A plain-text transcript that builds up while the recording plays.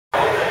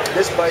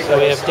This bike. So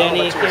we have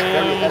Denny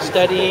Kim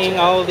studying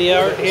all the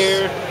art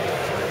here.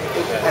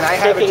 And I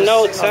have taking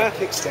notes, huh?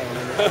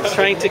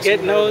 Trying to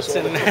get notes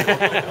and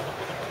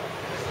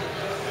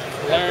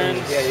learn.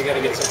 Yeah, you got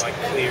to get some like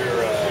clear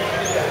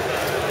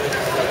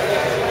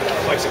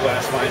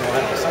plexiglass vinyl, I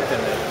don't know, something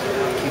that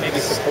maybe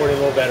support it a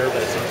little better,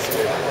 but it's not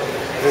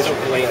so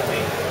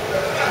blatantly.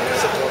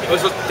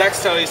 Also,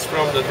 textile is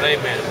from the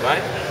Rain Man,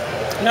 right?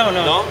 No,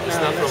 It's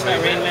not from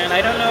Rain Man.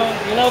 I don't know.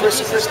 You know, Chris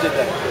did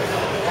that.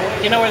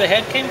 You know where the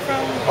head came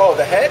from? Oh,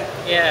 the head?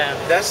 Yeah.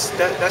 That's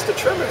the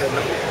Trevor head,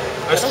 no?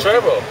 It's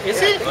terrible. Is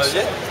it?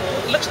 It?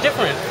 It looks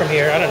different from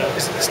here. I don't know.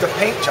 It's the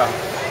paint job.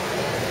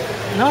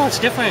 No, it's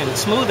different.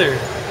 It's smoother.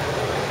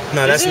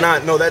 No, that's Is it?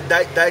 not. No, I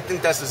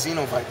think that's the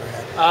Xeno Viper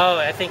head. Oh,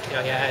 I think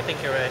you're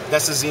right.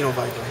 That's the Xeno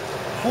Viper.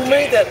 Who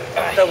made that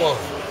one?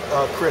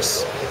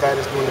 Chris, the guy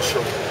that's doing the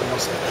show.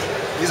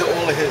 These are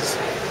all of his.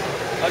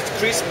 That's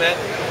Chris, man.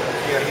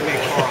 Yeah, he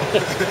made Carl.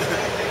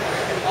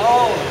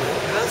 Oh,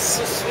 that's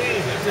so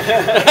sweet.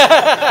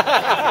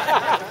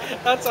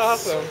 That's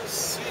awesome.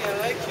 So sweet, I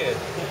like it.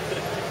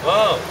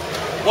 Wow.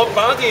 What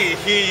body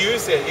he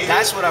used it?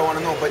 That's what I want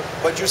to know.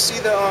 But you see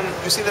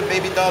the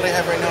baby doll they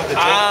have right now,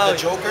 the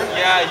Joker.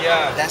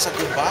 Yeah. That's a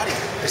good body.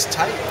 It's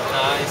tight.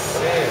 I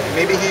see.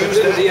 Maybe he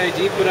used that.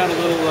 DID put out a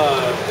little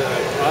the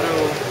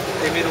auto.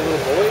 They made a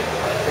little boy.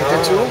 They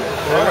did too.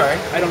 All right.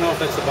 I don't know if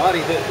that's the body.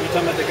 That you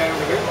talking about the guy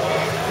over here?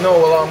 No,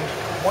 well,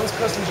 one's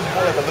customs is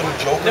more like a little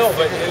Joker. No,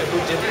 but who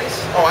did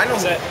this? Oh, I know.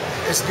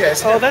 It's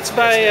him. That's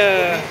by.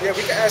 Yeah,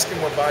 we can ask him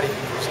what body he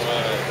used.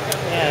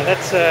 Yeah,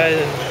 that's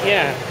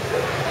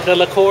the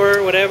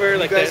liqueur, whatever,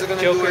 like the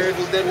Joker.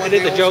 I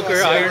did the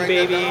Joker, Iron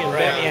Baby, and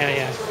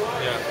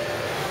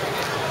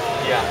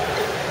yeah.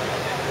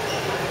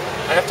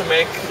 I have to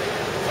make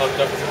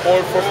the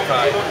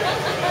 445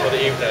 for the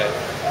evening.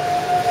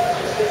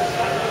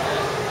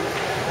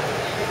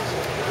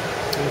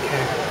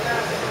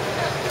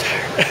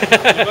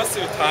 You must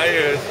be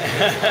tired.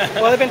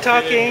 Well, I've been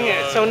talking,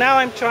 so now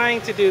I'm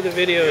trying to do the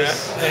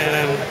videos, and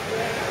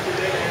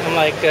I'm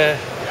like,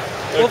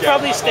 we'll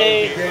probably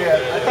stay.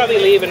 I'll probably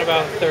leave in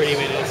about 30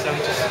 minutes. I'm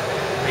just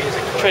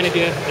trying to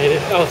do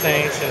it. Oh,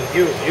 thanks. And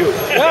You.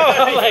 no,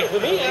 I'm like, for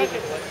me? Okay.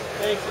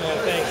 Thanks, man.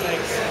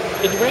 Thanks.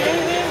 Did you bring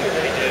anything?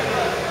 I did.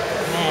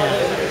 Man,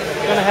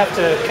 I'm gonna have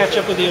to catch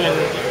up with you and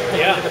look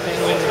at the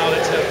penguins and all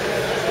that stuff.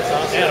 That's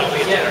awesome. Yeah, I'll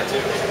be at dinner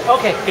too.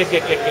 Okay,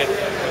 good.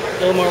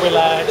 A little more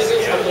relaxed.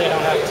 Hopefully I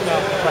don't have to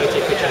probably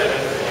take pictures of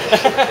it.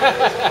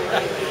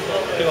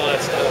 Do all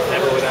that stuff.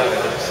 Never without it.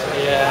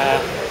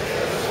 Yeah.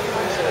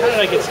 How did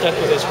I get stuck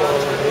with this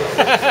world?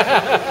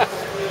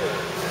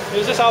 It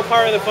was just all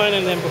part of the fun,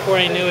 and then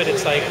before I knew it,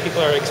 it's like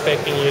people are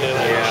expecting you to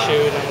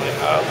shoot, and I'm like,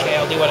 okay,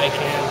 I'll do what I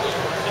can.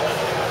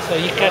 So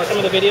you catch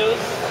some of the videos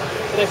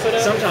that I put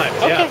up? Sometimes,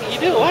 okay, you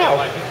do.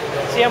 Wow.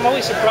 See, I'm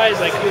always surprised,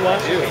 like, you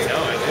watch it.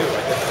 I do.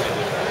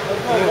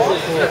 Well,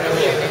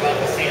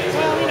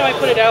 I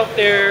put it out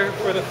there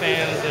for the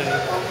fans, and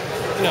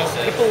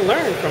people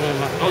learn from them.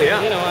 Oh yeah.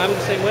 I'm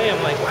the same way.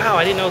 I'm like, wow,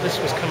 I didn't know this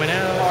was coming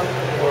out,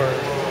 or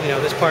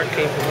this part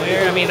came from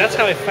where. I mean, that's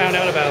how I found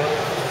out about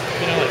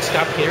like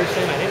Scott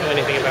Peterson. I didn't know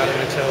anything about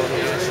him until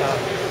I saw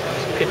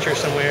a picture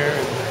somewhere.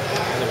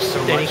 And there's so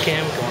Denny much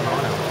Kim going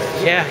on out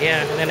there.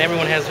 Yeah, and then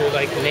everyone has their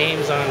like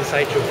names on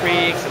Sideshow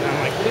Freaks, and I'm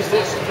like, who's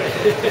this?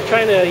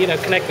 Trying to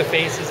connect the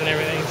faces and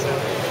everything. So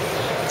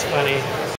it's funny.